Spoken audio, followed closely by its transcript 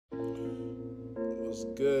What's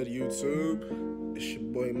good, YouTube? It's your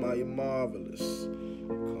boy Maya Marvelous.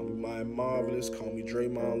 Call me Maya Marvelous, call me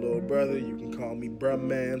Draymond little brother. You can call me bruh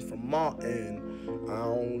man from Martin. I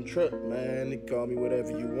don't trip, man. They call me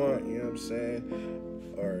whatever you want, you know what I'm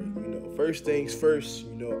saying? Or, first things first,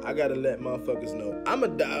 I gotta let motherfuckers know I'm a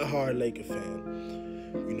diehard Laker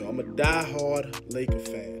fan. I'm a diehard Laker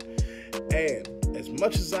fan. And as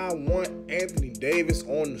much as I want Anthony Davis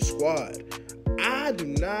on the squad, I do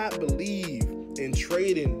not believe in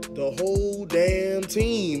trading the whole damn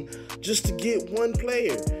team just to get one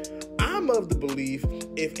player. I'm of the belief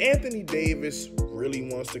if Anthony Davis really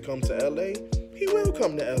wants to come to LA, he will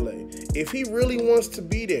come to LA. If he really wants to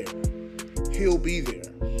be there, he'll be there.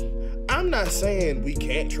 I'm not saying we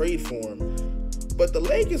can't trade for him, but the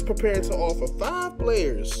Lakers prepared to offer 5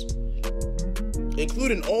 players,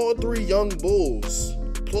 including all 3 young Bulls,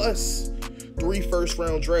 plus 3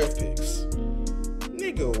 first-round draft picks.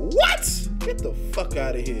 Nigga, what? Get the fuck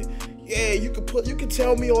out of here. Yeah, you can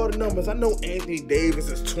tell me all the numbers. I know Anthony Davis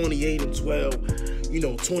is 28 and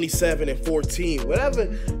 12, 27 and 14.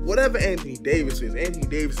 Whatever Anthony Davis is. Anthony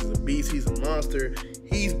Davis is a beast. He's a monster.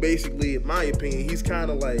 He's basically, in my opinion, he's kind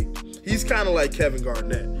of like Kevin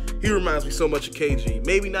Garnett. He reminds me so much of KG.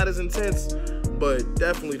 Maybe not as intense, but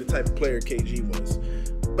definitely the type of player KG was.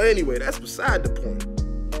 But anyway, that's beside the point.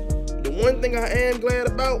 The one thing I am glad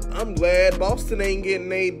about, I'm glad Boston ain't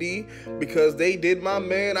getting AD because they did my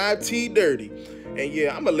man IT dirty. And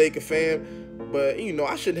yeah, I'm a Laker fan, but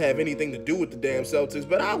I shouldn't have anything to do with the damn Celtics.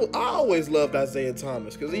 But I always loved Isaiah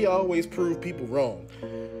Thomas because he always proved people wrong.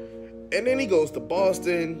 And then he goes to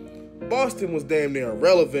Boston. Boston was damn near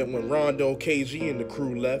irrelevant when Rondo, KG, and the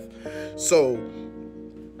crew left. So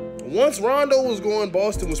once Rondo was gone,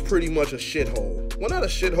 Boston was pretty much a shithole. Well, not a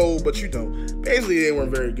shithole, but basically they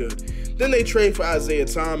weren't very good. Then they trade for Isaiah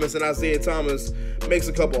Thomas, and Isaiah Thomas makes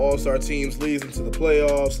a couple All-Star teams, leads into the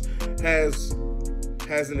playoffs, has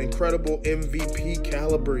an incredible MVP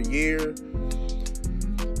caliber year.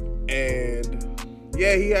 And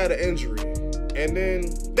yeah, he had an injury. And then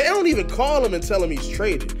they don't even call him and tell him he's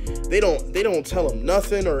traded. They don't tell him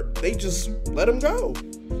nothing, or they just let him go.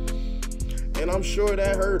 And I'm sure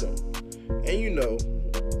that hurt him.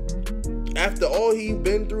 And after all he's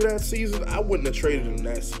been through that season, I wouldn't have traded him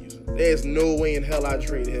that season. There's no way in hell I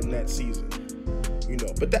traded him that season.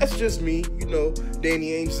 But that's just me.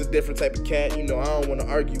 Danny Ainge is a different type of cat. I don't want to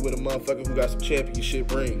argue with a motherfucker who got some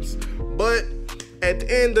championship rings. But at the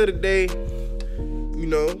end of the day,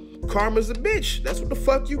 karma's a bitch. That's what the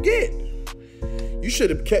fuck you get. You should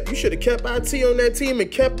have kept IT on that team and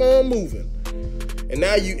kept on moving. And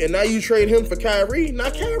now you trade him for Kyrie. Now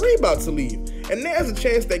Kyrie about to leave. And there's a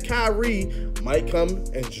chance that Kyrie might come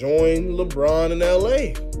and join LeBron in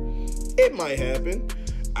LA. It might happen.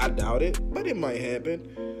 I doubt it, but it might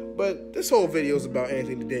happen. But this whole video is about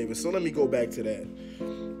Anthony Davis, so let me go back to that.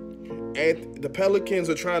 And the Pelicans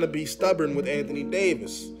are trying to be stubborn with Anthony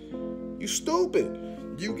Davis. You stupid.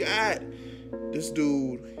 You got this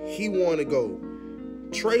dude. He want to go.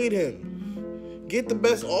 Trade him. Get the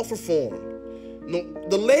best offer for him. No,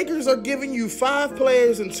 the Lakers are giving you 5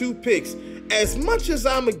 players and 2 picks. As much as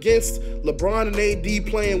I'm against LeBron and AD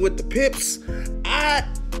playing with the Pips, I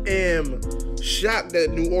am shocked that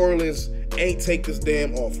New Orleans ain't take this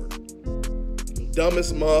damn offer.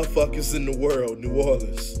 Dumbest motherfuckers in the world, New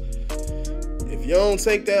Orleans. If you don't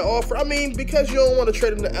take that offer, because you don't want to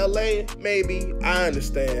trade him to LA, maybe, I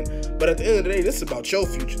understand. But at the end of the day, this is about your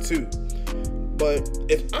future too. But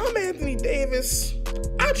if I'm Anthony Davis,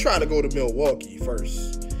 I try to go to Milwaukee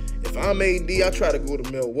first. If I'm AD, I try to go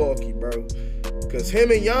to Milwaukee, bro. Because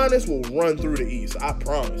him and Giannis will run through the East. I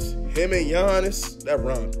promise. Him and Giannis, that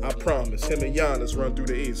run. I promise. Him and Giannis run through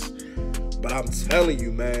the East. But I'm telling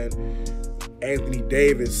you, man, Anthony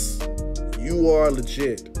Davis, you are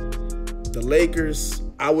legit. The Lakers,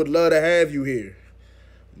 I would love to have you here.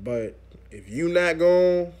 But if you not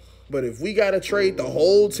going, but if we got to trade the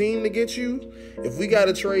whole team to get you, if we got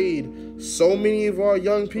to trade so many of our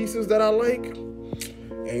young pieces that I like,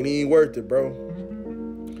 ain't even worth it, bro.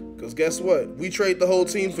 Because guess what? We trade the whole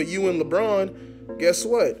team for you and LeBron. Guess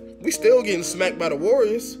what? We still getting smacked by the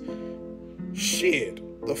Warriors. Shit.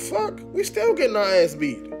 The fuck? We still getting our ass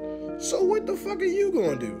beat. So what the fuck are you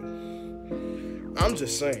going to do? I'm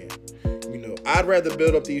just saying. I'd rather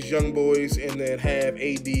build up these young boys and then have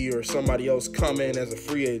AD or somebody else come in as a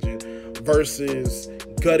free agent versus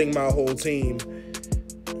gutting my whole team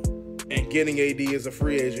and getting AD as a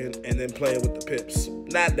free agent and then playing with the Pips.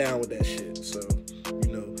 Not down with that shit. So,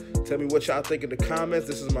 tell me what y'all think in the comments.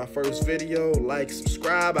 This is my first video. Like,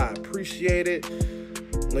 subscribe. I appreciate it.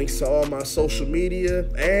 Links to all my social media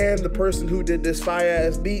and the person who did this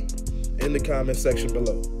fire-ass beat in the comment section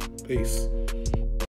below. Peace.